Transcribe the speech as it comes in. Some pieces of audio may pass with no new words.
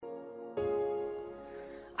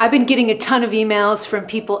I've been getting a ton of emails from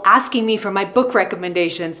people asking me for my book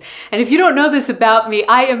recommendations. And if you don't know this about me,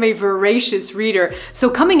 I am a voracious reader. So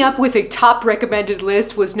coming up with a top recommended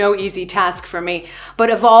list was no easy task for me. But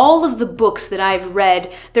of all of the books that I've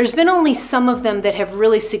read, there's been only some of them that have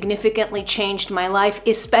really significantly changed my life,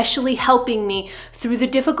 especially helping me through the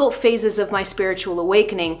difficult phases of my spiritual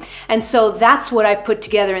awakening. And so that's what I've put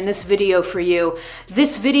together in this video for you.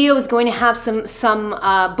 This video is going to have some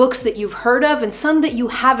books that you've heard of and some that you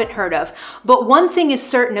haven't heard of. But one thing is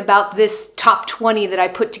certain about this top 20 that I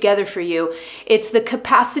put together for you. It's the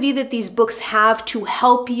capacity that these books have to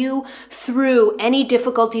help you through any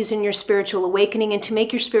difficulties in your spiritual awakening and to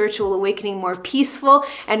make your spiritual awakening more peaceful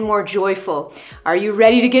and more joyful. Are you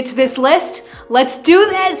ready to get to this list? Let's do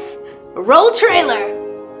this! Roll trailer!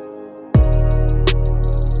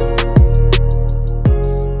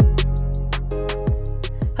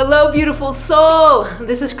 Hello, beautiful soul.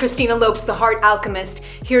 This is Christina Lopes, the Heart Alchemist,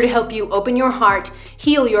 here to help you open your heart,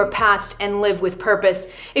 heal your past, and live with purpose.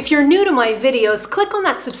 If you're new to my videos, click on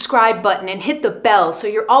that subscribe button and hit the bell so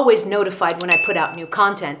you're always notified when I put out new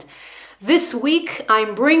content. This week,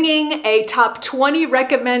 I'm bringing a top 20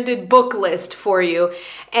 recommended book list for you.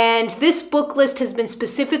 And this book list has been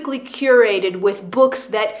specifically curated with books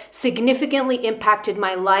that significantly impacted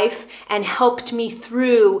my life and helped me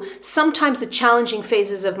through sometimes the challenging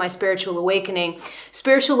phases of my spiritual awakening.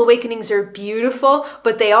 Spiritual awakenings are beautiful,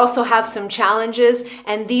 but they also have some challenges.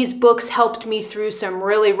 And these books helped me through some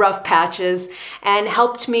really rough patches and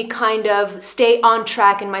helped me kind of stay on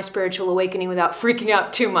track in my spiritual awakening without freaking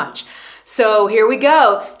out too much. So here we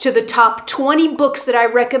go to the top 20 books that I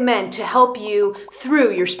recommend to help you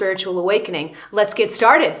through your spiritual awakening. Let's get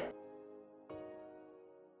started.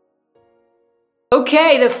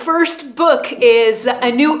 Okay, the first book is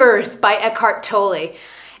A New Earth by Eckhart Tolle.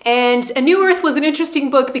 And A New Earth was an interesting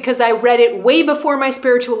book because I read it way before my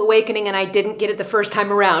spiritual awakening and I didn't get it the first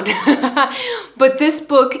time around. But this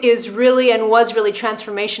book is really and was really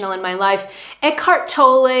transformational in my life. Eckhart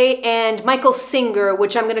Tolle and Michael Singer,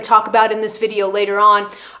 which I'm going to talk about in this video later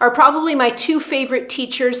on, are probably my two favorite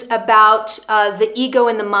teachers about the ego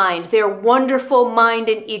and the mind. They're wonderful mind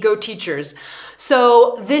and ego teachers.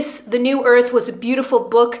 So The New Earth was a beautiful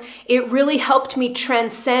book. It really helped me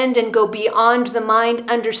transcend and go beyond the mind,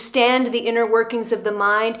 understand the inner workings of the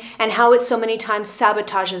mind and how it so many times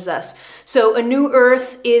sabotages us. So A New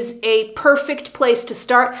Earth is a perfect place to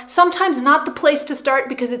start. Sometimes not the place to start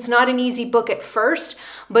because it's not an easy book at first,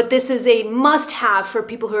 but this is a must-have for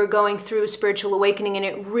people who are going through a spiritual awakening, and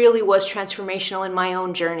it really was transformational in my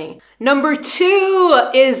own journey. Number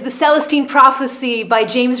 2 is The Celestine Prophecy by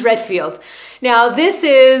James Redfield. Now, this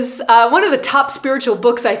is one of the top spiritual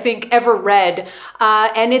books I think ever read,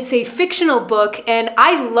 and it's a fictional book, and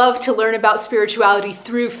I love to learn about spirituality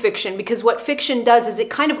through fiction because what fiction does is it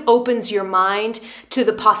kind of opens your mind to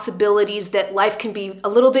the possibilities that life can be a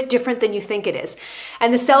little bit different than you think it is.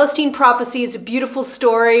 And The Celestine Prophecy is a beautiful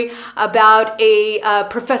story about a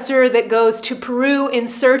professor that goes to Peru in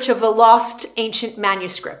search of a lost ancient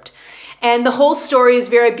manuscript. And the whole story is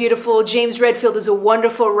very beautiful. James Redfield is a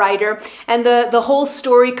wonderful writer. And the whole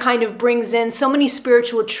story kind of brings in so many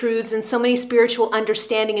spiritual truths and so many spiritual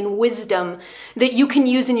understanding and wisdom that you can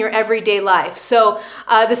use in your everyday life. So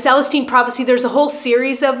The Celestine Prophecy, there's a whole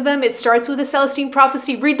series of them. It starts with The Celestine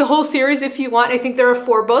Prophecy. Read the whole series if you want. I think there are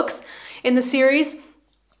 4 books in the series.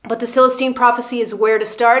 But The Celestine Prophecy is where to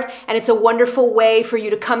start, and it's a wonderful way for you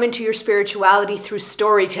to come into your spirituality through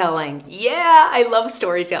storytelling. Yeah, I love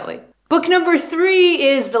storytelling. Book number 3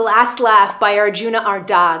 is The Last Laugh by Arjuna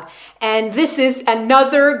Ardagh. And this is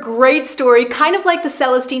another great story, kind of like The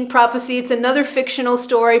Celestine Prophecy. It's another fictional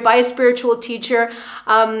story by a spiritual teacher.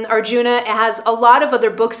 Arjuna has a lot of other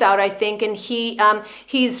books out, I think, and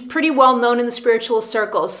he's pretty well known in the spiritual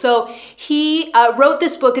circles. So he wrote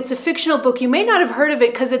this book. It's a fictional book. You may not have heard of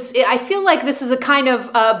it because I feel like this is a kind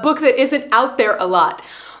of book that isn't out there a lot.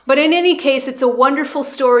 But in any case, it's a wonderful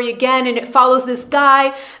story again, and it follows this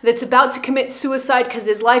guy that's about to commit suicide because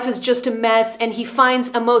his life is just a mess, and he finds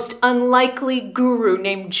a most unlikely guru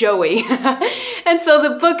named Joey. And so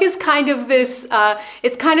the book is kind of this,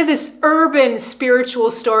 urban spiritual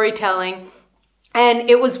storytelling. And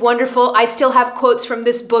it was wonderful. I still have quotes from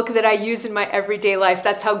this book that I use in my everyday life.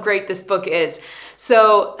 That's how great this book is.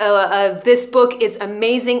 So this book is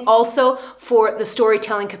amazing also for the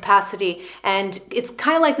storytelling capacity. And it's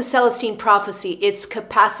kind of like The Celestine Prophecy. Its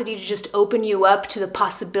capacity to just open you up to the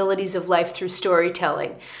possibilities of life through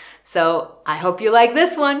storytelling. So I hope you like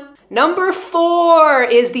this one. Number 4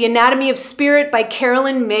 is The Anatomy of Spirit by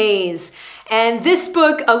Carolyn Myss. And this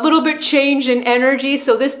book, a little bit change in energy.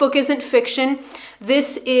 So this book isn't fiction.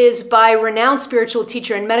 This is by renowned spiritual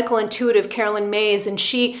teacher and medical intuitive Carolyn Myss, and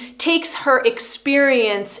she takes her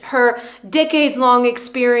experience, her decades-long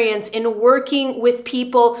experience in working with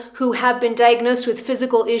people who have been diagnosed with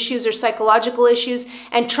physical issues or psychological issues,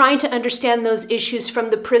 and trying to understand those issues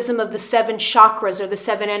from the prism of the 7 chakras or the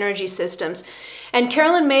 7 energy systems. And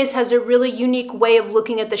Carolyn Myss has a really unique way of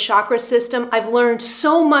looking at the chakra system. I've learned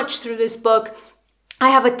so much through this book. I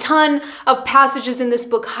have a ton of passages in this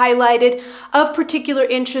book highlighted. Of particular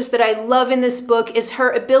interest that I love in this book is her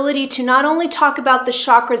ability to not only talk about the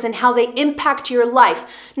chakras and how they impact your life,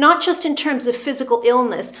 not just in terms of physical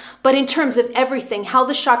illness, but in terms of everything, how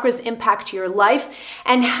the chakras impact your life,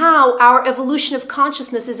 and how our evolution of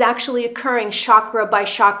consciousness is actually occurring chakra by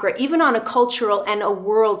chakra, even on a cultural and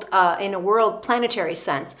in a world planetary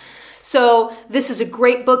sense. So this is a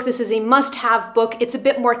great book. This is a must-have book. It's a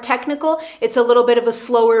bit more technical. It's a little bit of a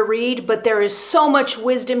slower read, but there is so much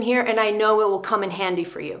wisdom here, and I know it will come in handy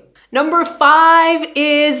for you. Number 5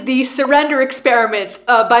 is The Surrender Experiment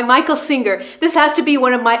by Michael Singer. This has to be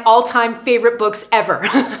one of my all-time favorite books ever.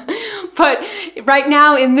 But right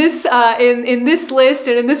now in this list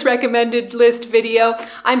and in this recommended list video,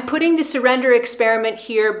 I'm putting The Surrender Experiment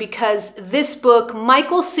here because this book,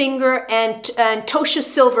 Michael Singer and Tosha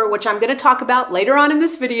Silver, which I'm going to talk about later on in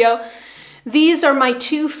this video, these are my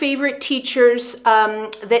 2 favorite teachers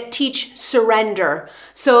that teach surrender.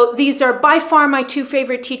 So these are by far my 2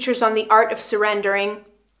 favorite teachers on the art of surrendering.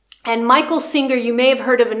 And Michael Singer, you may have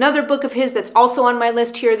heard of another book of his that's also on my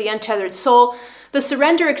list here, The Untethered Soul. The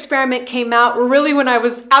Surrender Experiment came out really when I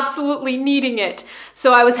was absolutely needing it.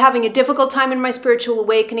 So I was having a difficult time in my spiritual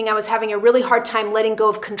awakening. I was having a really hard time letting go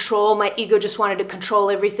of control. My ego just wanted to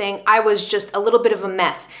control everything. I was just a little bit of a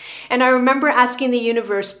mess. And I remember asking the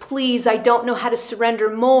universe, please, I don't know how to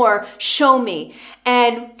surrender more. Show me.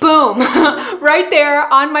 And boom, right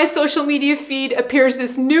there on my social media feed appears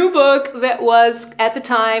this new book that was, at the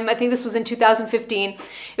time, I think this was in 2015. It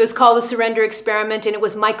was called The Surrender Experiment, and it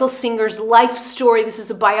was Michael Singer's life story. This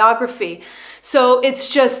is a biography. So it's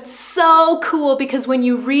just so cool because when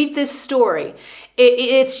you read this story,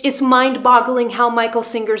 it's mind-boggling how Michael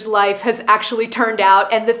Singer's life has actually turned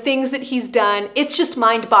out and the things that he's done. It's just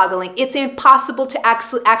mind-boggling. It's impossible to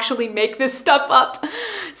actually make this stuff up.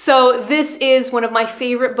 So this is one of my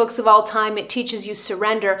favorite books of all time. It teaches you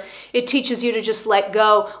surrender. It teaches you to just let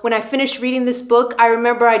go. When I finished reading this book, I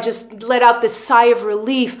remember I just let out this sigh of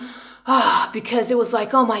relief. Because it was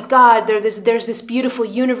like, oh my God, there's this beautiful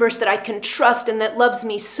universe that I can trust and that loves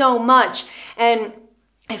me so much. And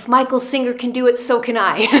if Michael Singer can do it, so can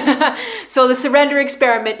I. So The Surrender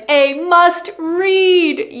Experiment, a must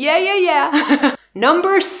read. Yeah.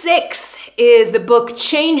 Number 6 is the book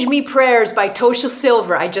Change Me Prayers by Tosha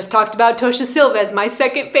Silver. I just talked about Tosha Silver as my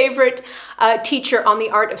second favorite teacher on the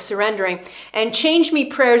art of surrendering. And Change Me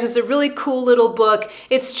Prayers is a really cool little book.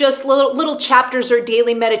 It's just little chapters or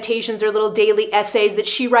daily meditations or little daily essays that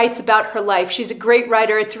she writes about her life. She's a great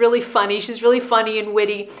writer. It's really funny. She's really funny and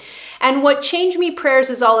witty. And what Change Me Prayers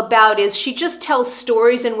is all about is she just tells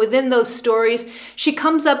stories, and within those stories, she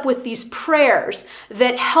comes up with these prayers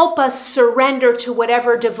that help us surrender to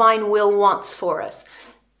whatever divine will wants for us.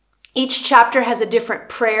 Each chapter has a different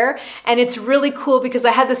prayer, and it's really cool because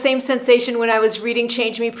I had the same sensation when I was reading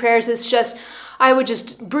Change Me Prayers. It's just, I would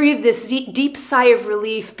just breathe this deep sigh of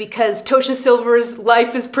relief because Tosha Silver's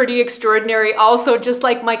life is pretty extraordinary, also just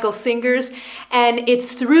like Michael Singer's. And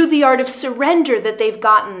it's through the art of surrender that they've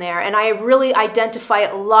gotten there. And I really identify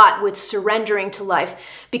a lot with surrendering to life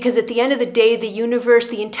because at the end of the day, the universe,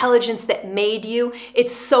 the intelligence that made you,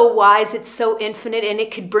 it's so wise, it's so infinite, and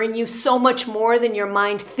it could bring you so much more than your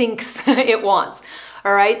mind thinks it wants.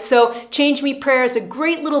 All right, so Change Me Prayer is a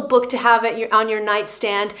great little book to have on your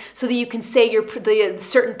nightstand so that you can say the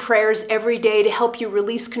certain prayers every day to help you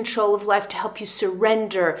release control of life, to help you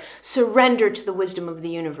surrender to the wisdom of the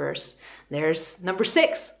universe. There's number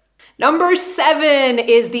 6. Number 7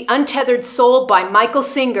 is The Untethered Soul by Michael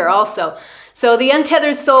Singer also. So The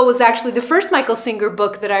Untethered Soul was actually the first Michael Singer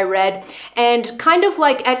book that I read, and kind of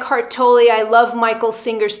like Eckhart Tolle, I love Michael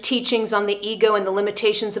Singer's teachings on the ego and the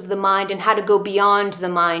limitations of the mind and how to go beyond the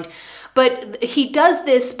mind. But he does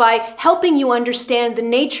this by helping you understand the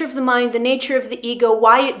nature of the mind, the nature of the ego,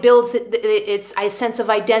 why it builds its sense of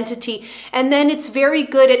identity. And then it's very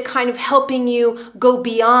good at kind of helping you go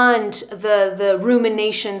beyond the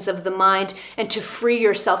ruminations of the mind and to free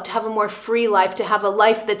yourself, to have a more free life, to have a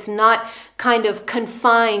life that's not kind of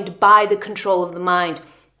confined by the control of the mind.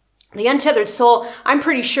 The Untethered Soul, I'm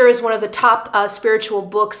pretty sure, is one of the top spiritual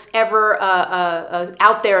books ever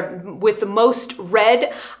out there with the most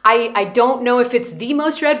read. I don't know if it's the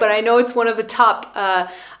most read, but I know it's one of the top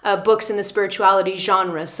books in the spirituality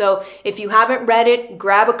genre. So if you haven't read it,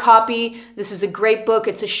 grab a copy. This is a great book.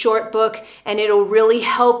 It's a short book, and it'll really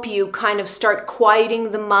help you kind of start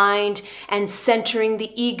quieting the mind and centering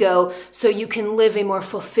the ego so you can live a more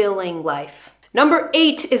fulfilling life. Number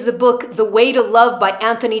 8 is the book The Way to Love by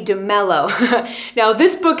Anthony DeMello. Now,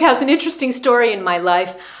 this book has an interesting story in my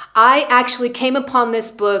life. I actually came upon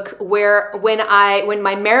this book when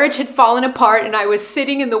my marriage had fallen apart and I was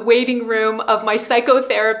sitting in the waiting room of my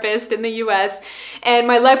psychotherapist in the US, and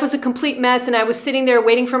my life was a complete mess, and I was sitting there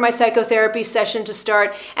waiting for my psychotherapy session to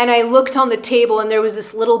start, and I looked on the table and there was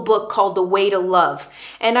this little book called The Way to Love.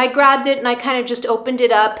 And I grabbed it and I kind of just opened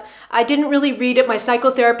it up. I didn't really read it. My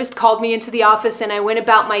psychotherapist called me into the office and I went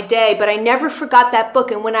about my day, but I never forgot that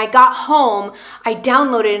book. And when I got home, I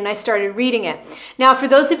downloaded it and I started reading it. Now, for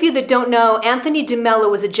those of you that don't know, Anthony DeMello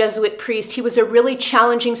was a Jesuit priest. He was a really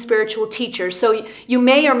challenging spiritual teacher. So you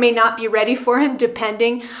may or may not be ready for him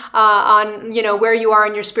depending on where you are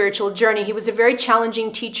in your spiritual journey. He was a very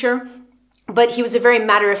challenging teacher, but he was a very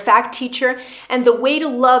matter-of-fact teacher. And The Way to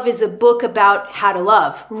Love is a book about how to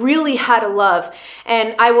love, really how to love.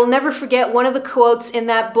 And I will never forget one of the quotes in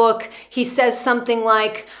that book. He says something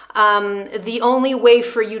like, the only way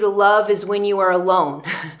for you to love is when you are alone.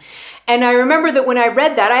 And I remember that when I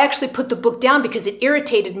read that, I actually put the book down because it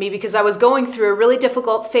irritated me, because I was going through a really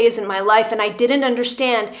difficult phase in my life and I didn't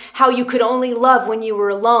understand how you could only love when you were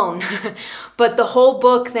alone. But the whole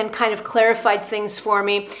book then kind of clarified things for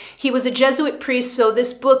me. He was a Jesuit priest, so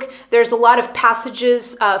this book, there's a lot of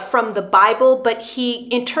passages from the Bible, but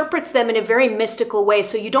he interprets them in a very mystical way.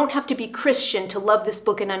 So you don't have to be Christian to love this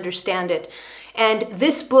book and understand it. And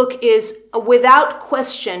this book is, without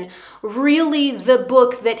question, really the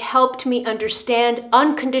book that helped me understand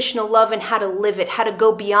unconditional love and how to live it, how to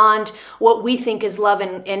go beyond what we think is love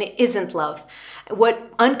and it isn't love.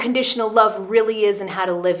 What unconditional love really is and how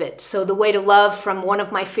to live it. So The Way to Love, from one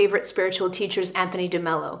of my favorite spiritual teachers, Anthony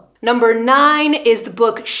DeMello. Number 9 is the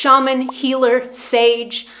book Shaman, Healer,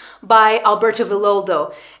 Sage by Alberto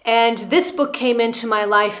Villoldo. And this book came into my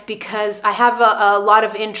life because I have a lot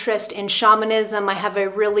of interest in shamanism. I have a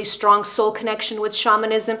really strong soul connection with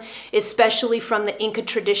shamanism, especially from the Inca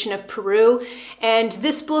tradition of Peru. And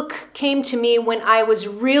this book came to me when I was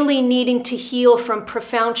really needing to heal from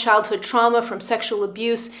profound childhood trauma, from sexual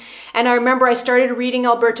abuse. And I remember I started reading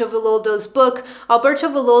Alberto Villoldo's book. Alberto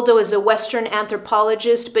Villoldo is a Western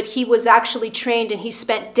anthropologist, but he was actually trained and he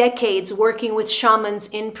spent decades working with shamans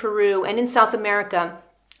in Peru and in South America,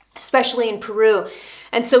 especially in Peru.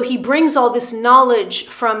 And so he brings all this knowledge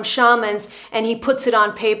from shamans and he puts it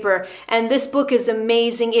on paper. And this book is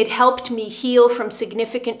amazing. It helped me heal from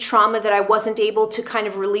significant trauma that I wasn't able to kind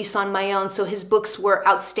of release on my own. So his books were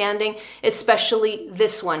outstanding, especially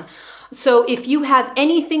this one. So if you have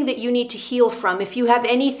anything that you need to heal from, if you have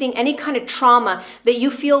anything, any kind of trauma that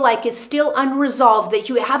you feel like is still unresolved, that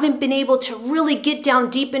you haven't been able to really get down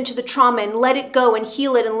deep into the trauma and let it go and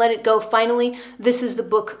heal it and let it go, finally, this is the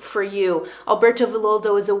book for you. Alberto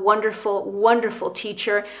Villoldo is a wonderful, wonderful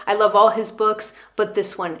teacher. I love all his books, but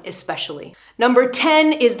this one especially. Number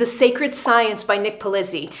 10 is The Sacred Science by Nick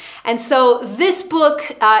Palizzi. And so this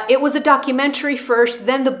book, it was a documentary first,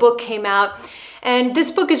 then the book came out. And this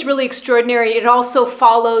book is really extraordinary. It also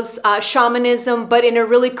follows shamanism, but in a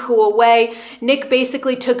really cool way. Nick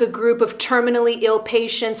basically took a group of terminally ill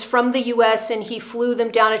patients from the US and he flew them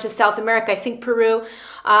down into South America, I think Peru,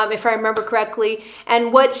 if I remember correctly.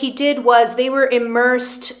 And what he did was they were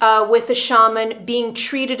immersed with a shaman, being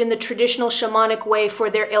treated in the traditional shamanic way for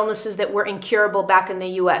their illnesses that were incurable back in the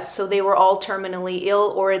US. So they were all terminally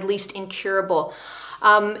ill, or at least incurable.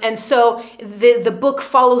 And so the book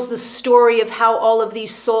follows the story of how all of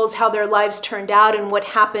these souls, how their lives turned out and what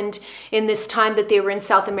happened in this time that they were in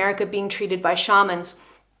South America being treated by shamans.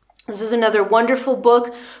 This is another wonderful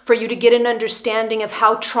book for you to get an understanding of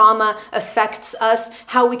how trauma affects us,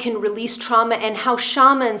 how we can release trauma, and how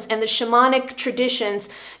shamans and the shamanic traditions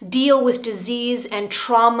deal with disease and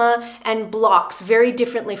trauma and blocks very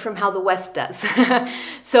differently from how the West does.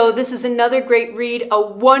 So this is another great read, a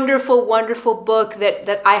wonderful, wonderful book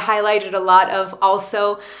that I highlighted a lot of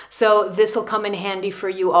also. So this will come in handy for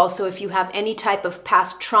you also if you have any type of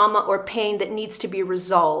past trauma or pain that needs to be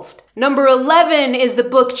resolved. Number 11 is the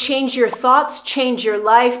book Change Your Thoughts, Change Your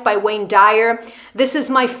Life by Wayne Dyer. This is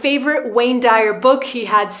my favorite Wayne Dyer book. He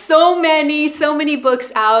had so many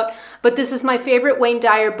books out, but this is my favorite Wayne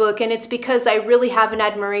Dyer book, and it's because I really have an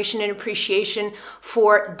admiration and appreciation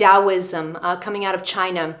for Taoism coming out of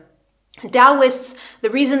China. Taoists, the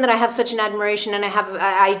reason that I have such an admiration and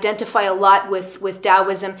I identify a lot with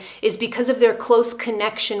Taoism is because of their close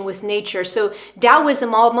connection with nature. So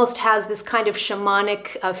Taoism almost has this kind of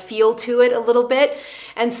shamanic feel to it a little bit.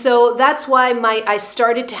 And so that's why I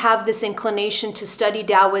started to have this inclination to study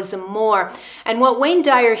Taoism more. And what Wayne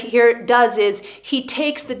Dyer here does is he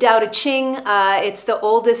takes the Tao Te Ching, it's the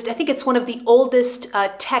oldest, I think it's one of the oldest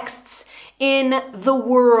texts in the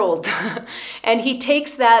world. And he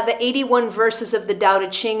takes the 81 verses of the Tao Te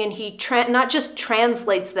Ching, and he not just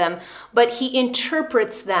translates them, but he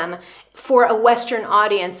interprets them for a Western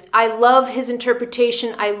audience. I love his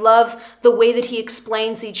interpretation. I love the way that he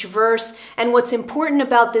explains each verse. And what's important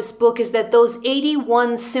about this book is that those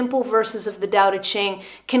 81 simple verses of the Tao Te Ching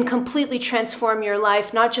can completely transform your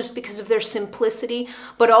life, not just because of their simplicity,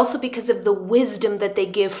 but also because of the wisdom that they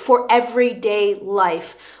give for everyday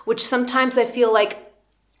life, which sometimes I feel like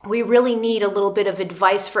we really need a little bit of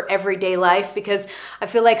advice for everyday life, because I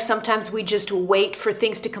feel like sometimes we just wait for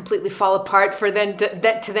things to completely fall apart for them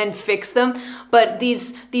to then fix them. But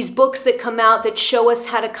these books that come out that show us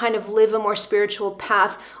how to kind of live a more spiritual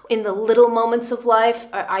path in the little moments of life,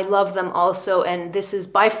 I love them also. And this is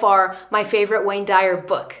by far my favorite Wayne Dyer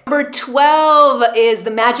book. Number 12 is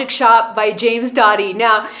The Magic Shop by James Doty.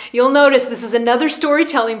 Now, you'll notice this is another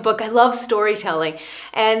storytelling book. I love storytelling.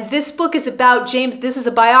 And this book is about James. This is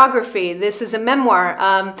a biography. This is a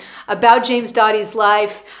memoir about James Doty's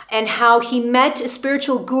life and how he met a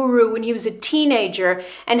spiritual guru when he was a teenager,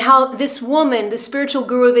 and how this woman, the spiritual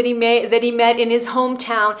guru that he met in his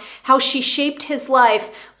hometown, how she shaped his life,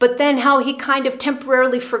 but then how he kind of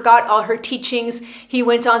temporarily forgot all her teachings. He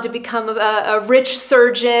went on to become a rich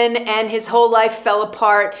surgeon, and his whole life fell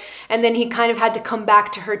apart, and then he kind of had to come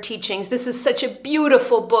back to her teachings. This is such a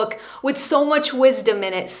beautiful book with so much wisdom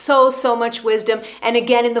in it, so much wisdom, and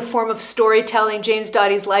again in the form of storytelling. James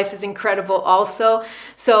Doty's life is incredible also,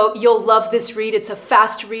 so you'll love this read. It's a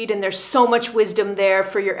fast read, and there's so much wisdom there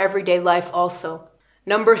for your everyday life also.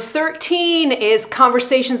 Number 13 is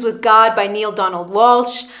Conversations with God by Neale Donald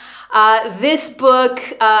Walsch. This book,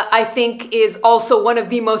 I think, is also one of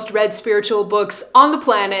the most read spiritual books on the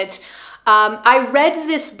planet. I read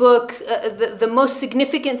this book, the most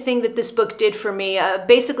significant thing that this book did for me,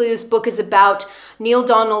 basically this book is about Neale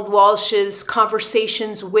Donald Walsch's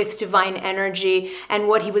conversations with divine energy and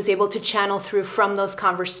what he was able to channel through from those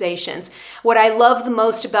conversations. What I love the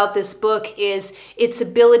most about this book is its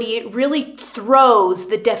ability. It really throws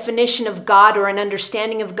the definition of God or an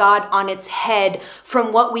understanding of God on its head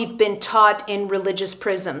from what we've been taught in religious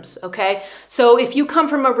prisms, okay? So if you come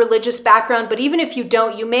from a religious background, but even if you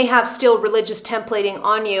don't, you may have still religious templating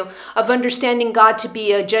on you of understanding God to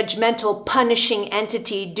be a judgmental, punishing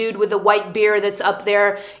entity, dude with a white beard that's up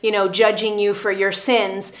there, judging you for your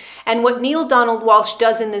sins. And what Neale Donald Walsch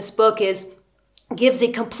does in this book is gives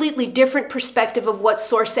a completely different perspective of what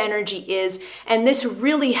source energy is. And this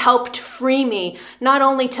really helped free me, not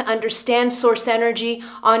only to understand source energy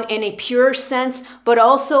in a pure sense, but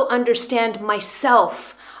also understand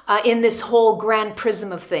myself in this whole grand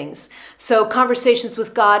prism of things. So Conversations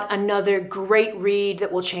with God, another great read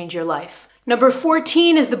that will change your life. Number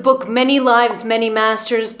 14 is the book Many Lives, Many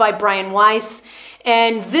Masters by Brian Weiss.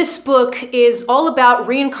 And this book is all about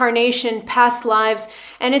reincarnation, past lives,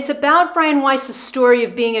 and it's about Brian Weiss's story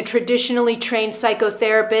of being a traditionally trained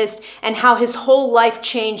psychotherapist and how his whole life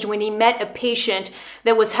changed when he met a patient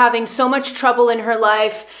that was having so much trouble in her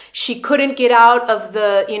life. She couldn't get out of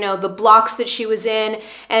the blocks that she was in.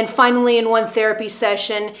 And finally, in one therapy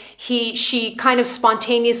session, she kind of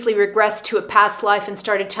spontaneously regressed to a past life and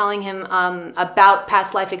started telling him about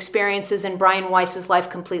past life experiences, and Brian Weiss's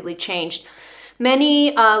life completely changed.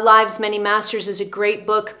 Many Lives, Many Masters is a great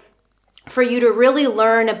book for you to really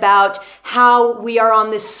learn about how we are on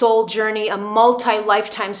this soul journey, a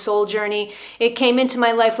multi-lifetime soul journey. It came into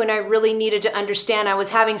my life when I really needed to understand. I was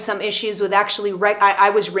having some issues with actually,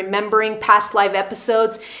 I was remembering past life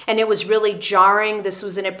episodes, and it was really jarring. This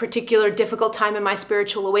was in a particular difficult time in my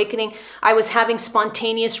spiritual awakening. I was having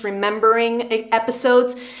spontaneous remembering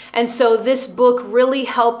episodes. And so this book really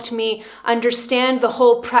helped me understand the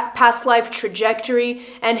whole past life trajectory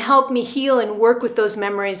and helped me heal and work with those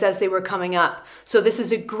memories as they were coming up. So this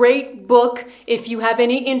is a great book if you have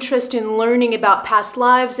any interest in learning about past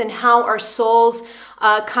lives and how our souls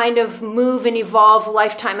kind of move and evolve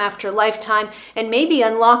lifetime after lifetime, and maybe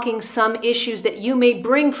unlocking some issues that you may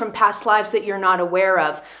bring from past lives that you're not aware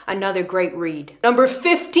of. Another great read. Number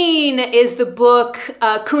 15 is the book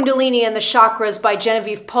Kundalini and the Chakras by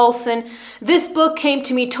Genevieve Paulson. This book came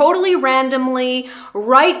to me totally randomly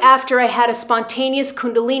right after I had a spontaneous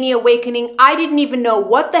Kundalini awakening. I didn't even know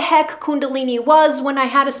what the heck Kundalini was when I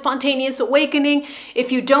had a spontaneous awakening.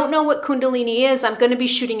 If you don't know what Kundalini is, I'm going to be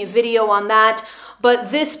shooting a video on that.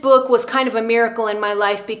 But this book was kind of a miracle in my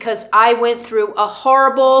life because I went through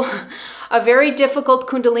a very difficult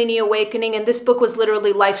Kundalini awakening, and this book was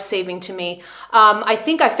literally life-saving to me. I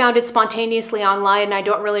think I found it spontaneously online, I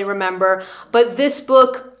don't really remember, but this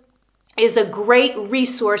book is a great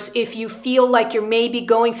resource if you feel like you're maybe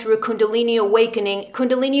going through a Kundalini awakening.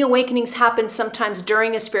 Kundalini awakenings happen sometimes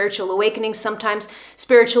during a spiritual awakening. Sometimes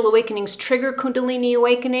spiritual awakenings trigger Kundalini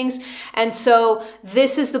awakenings. And so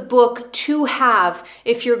this is the book to have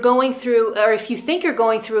if you're going through, or if you think you're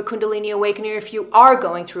going through a Kundalini awakening, or if you are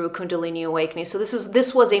going through a Kundalini awakening. So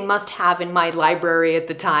this was a must-have in my library at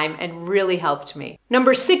the time and really helped me.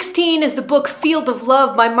 Number 16 is the book Field of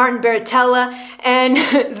Love by Martin Baratella. And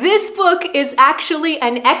this book is actually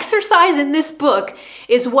an exercise in this book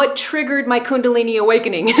is what triggered my Kundalini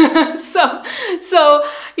awakening. so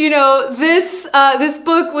you know, this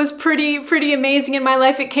book was pretty amazing in my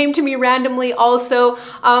life. It came to me randomly also.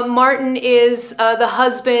 Martin is the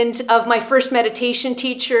husband of my first meditation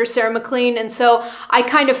teacher, Sarah McLean, and so I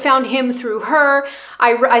kind of found him through her.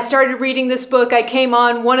 I started reading this book. I came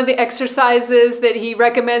on one of the exercises that he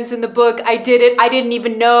recommends in the book. I did it. I didn't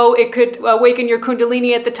even know it could awaken your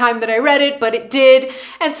Kundalini at the time that I read it, but it did.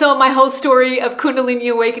 And so my whole story of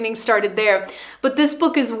Kundalini awakening started there. But this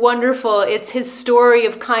book is wonderful. It's his story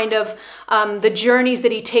of kind of the journeys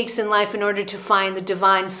that he takes in life in order to find the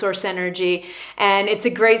divine source energy. And it's a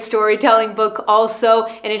great storytelling book also.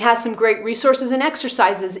 And it has some great resources and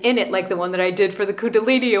exercises in it, like the one that I did for the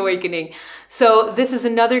Kundalini awakening. So this is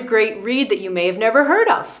another great read that you may have never heard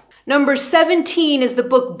of. Number 17 is the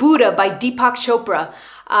book Buddha by Deepak Chopra.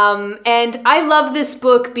 And I love this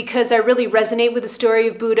book because I really resonate with the story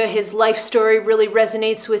of Buddha. His life story really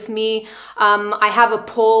resonates with me. I have a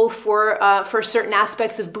pull for certain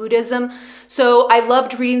aspects of Buddhism. So I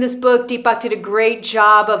loved reading this book. Deepak did a great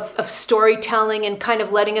job of storytelling and kind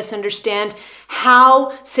of letting us understand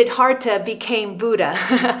how Siddhartha became Buddha,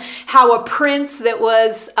 how a prince that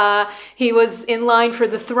was, he was in line for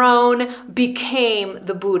the throne, became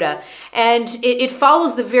the Buddha. And it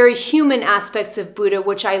follows the very human aspects of Buddha,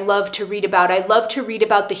 which I love to read about. I love to read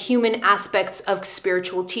about the human aspects of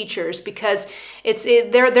spiritual teachers because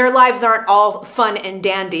their lives aren't all fun and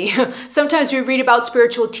dandy. Sometimes we read about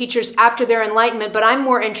spiritual teachers after their enlightenment, but I'm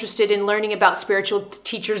more interested in learning about spiritual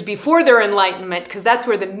teachers before their enlightenment because that's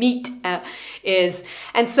where the meat is.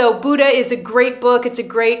 And so Buddha is a great book. It's a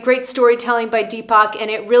great storytelling by Deepak,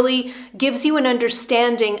 and it really gives you an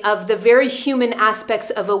understanding of the very human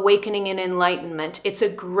aspects of awakening and enlightenment. It's a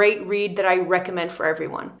great read that I recommend for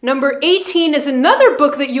everyone. Number 18 is another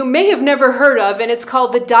book that you may have never heard of, and it's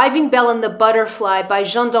called The Diving Bell and the Butterfly by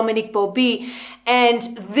Jean-Dominique Bauby. And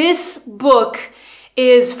this book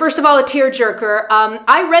is, first of all, a tearjerker.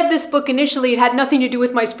 I read this book initially. It had nothing to do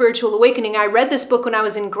with my spiritual awakening. I read this book when I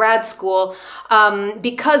was in grad school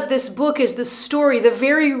because this book is the story, the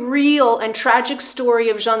very real and tragic story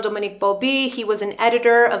of Jean-Dominique Bauby. He was an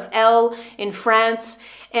editor of Elle in France,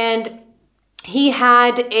 and he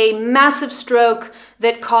had a massive stroke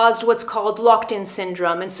that caused what's called locked-in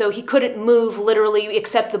syndrome. And so he couldn't move literally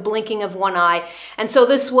except the blinking of one eye. And so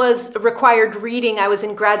this was required reading. I was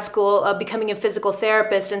in grad school becoming a physical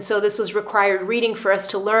therapist. And so this was required reading for us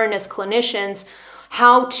to learn as clinicians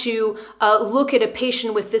how to look at a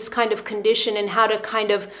patient with this kind of condition and how to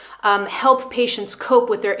kind of help patients cope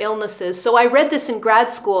with their illnesses. So I read this in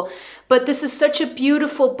grad school, but this is such a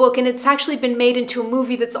beautiful book, and it's actually been made into a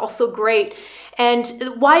movie that's also great.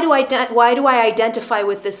 And why do I identify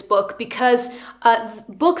with this book? Because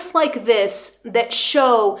books like this that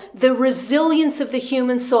show the resilience of the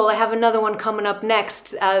human soul, I have another one coming up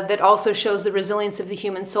next that also shows the resilience of the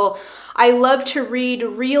human soul. I love to read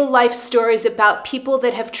real life stories about people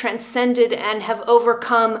that have transcended and have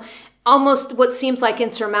overcome almost what seems like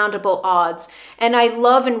insurmountable odds. And I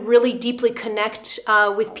love and really deeply connect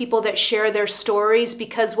with people that share their stories,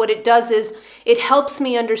 because what it does is it helps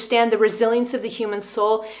me understand the resilience of the human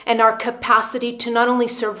soul and our capacity to not only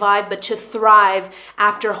survive, but to thrive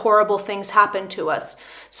after horrible things happen to us.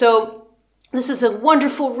 So This is a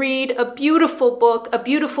wonderful read, a beautiful book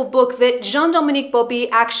that Jean-Dominique Bauby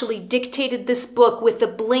actually dictated this book with the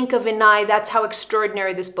blink of an eye. That's how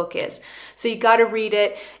extraordinary this book is. So you got to read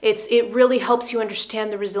it. It really helps you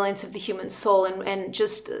understand the resilience of the human soul and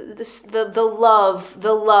just the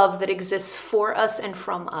love that exists for us and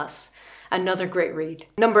from us. Another great read.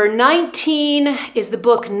 Number 19 is the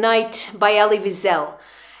book Night by Elie Wiesel.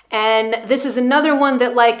 And this is another one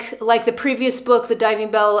that, like the previous book, The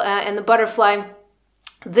Diving Bell and the Butterfly,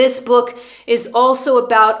 this book is also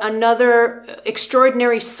about another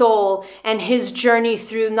extraordinary soul and his journey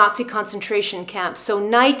through Nazi concentration camps. So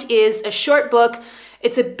Night is a short book.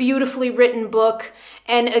 It's a beautifully written book.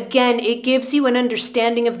 And again, it gives you an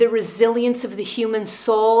understanding of the resilience of the human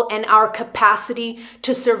soul and our capacity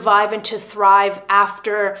to survive and to thrive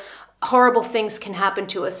after horrible things can happen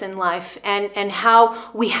to us in life, and how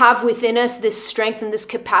we have within us this strength and this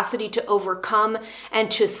capacity to overcome and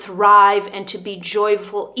to thrive and to be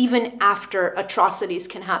joyful even after atrocities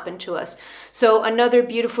can happen to us. So another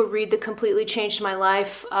beautiful read that completely changed my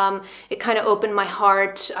life. It kind of opened my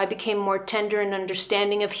heart. I became more tender and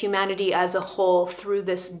understanding of humanity as a whole through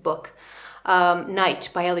this book, Night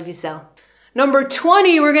by Elie Wiesel. Number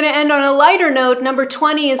 20, we're going to end on a lighter note. Number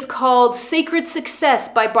 20 is called Sacred Success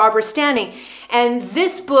by Barbara Stanny. And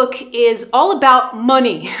this book is all about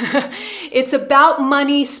money. It's about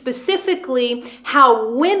money, specifically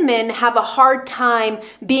how women have a hard time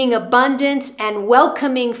being abundant and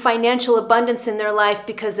welcoming financial abundance in their life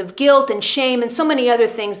because of guilt and shame and so many other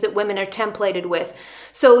things that women are templated with.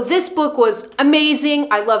 So this book was amazing.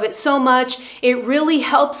 I love it so much. It really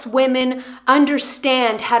helps women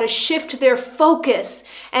understand how to shift their focus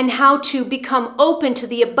and how to become open to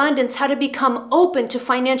the abundance, how to become open to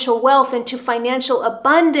financial wealth and to financial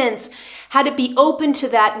abundance, how to be open to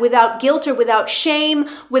that without guilt or without shame,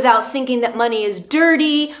 without thinking that money is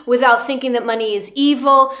dirty, without thinking that money is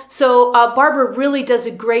evil. So Barbara really does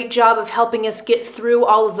a great job of helping us get through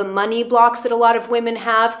all of the money blocks that a lot of women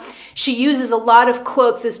have. She uses a lot of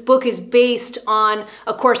quotes. This book is based on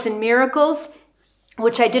A Course in Miracles,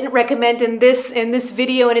 which I didn't recommend in this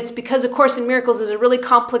video, and it's because A Course in Miracles is a really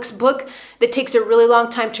complex book that takes a really long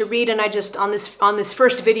time to read, and I just on this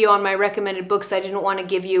first video on my recommended books, I didn't want to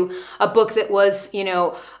give you a book that was,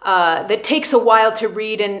 that takes a while to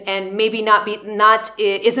read and maybe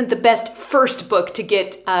isn't the best first book to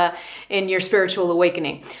get in your spiritual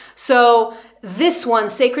awakening. So this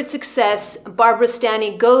one, Sacred Success, Barbara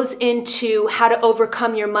Stanny goes into how to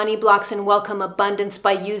overcome your money blocks and welcome abundance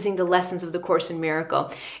by using the lessons of the Course in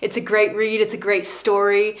Miracles. It's a great read. It's a great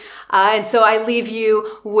story. And so I leave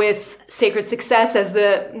you with Sacred Success as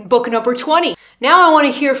the book number 20. Now I want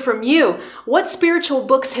to hear from you. What spiritual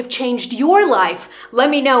books have changed your life? Let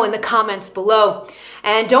me know in the comments below.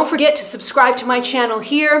 And don't forget to subscribe to my channel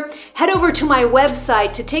here. Head over to my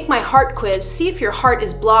website to take my heart quiz. See if your heart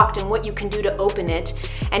is blocked and what you can do to open it.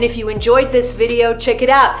 And if you enjoyed this video, check it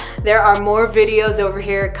out. There are more videos over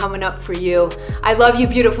here coming up for you. I love you,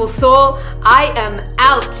 beautiful soul. I am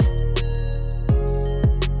out.